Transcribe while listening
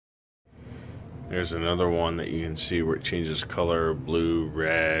There's another one that you can see where it changes color, blue,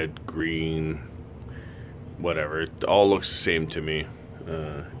 red, green, whatever. It all looks the same to me.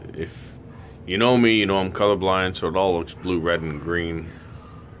 If you know me, you know I'm colorblind, so it all looks blue, red, and green.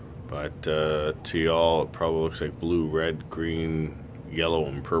 But to y'all, it probably looks like blue, red, green, yellow,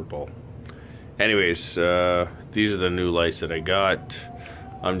 and purple. Anyways, these are the new lights that I got.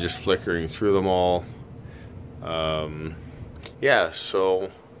 I'm just flickering through them all. Yeah,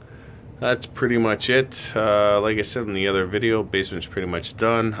 so that's pretty much it. Like I said in the other video, basement's pretty much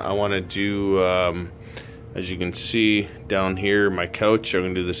done. I want to do, as you can see down here, my couch. I'm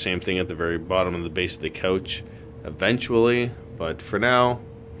going to do the same thing at the very bottom of the base of the couch eventually. But for now,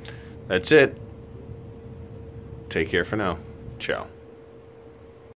 that's it. Take care for now. Ciao.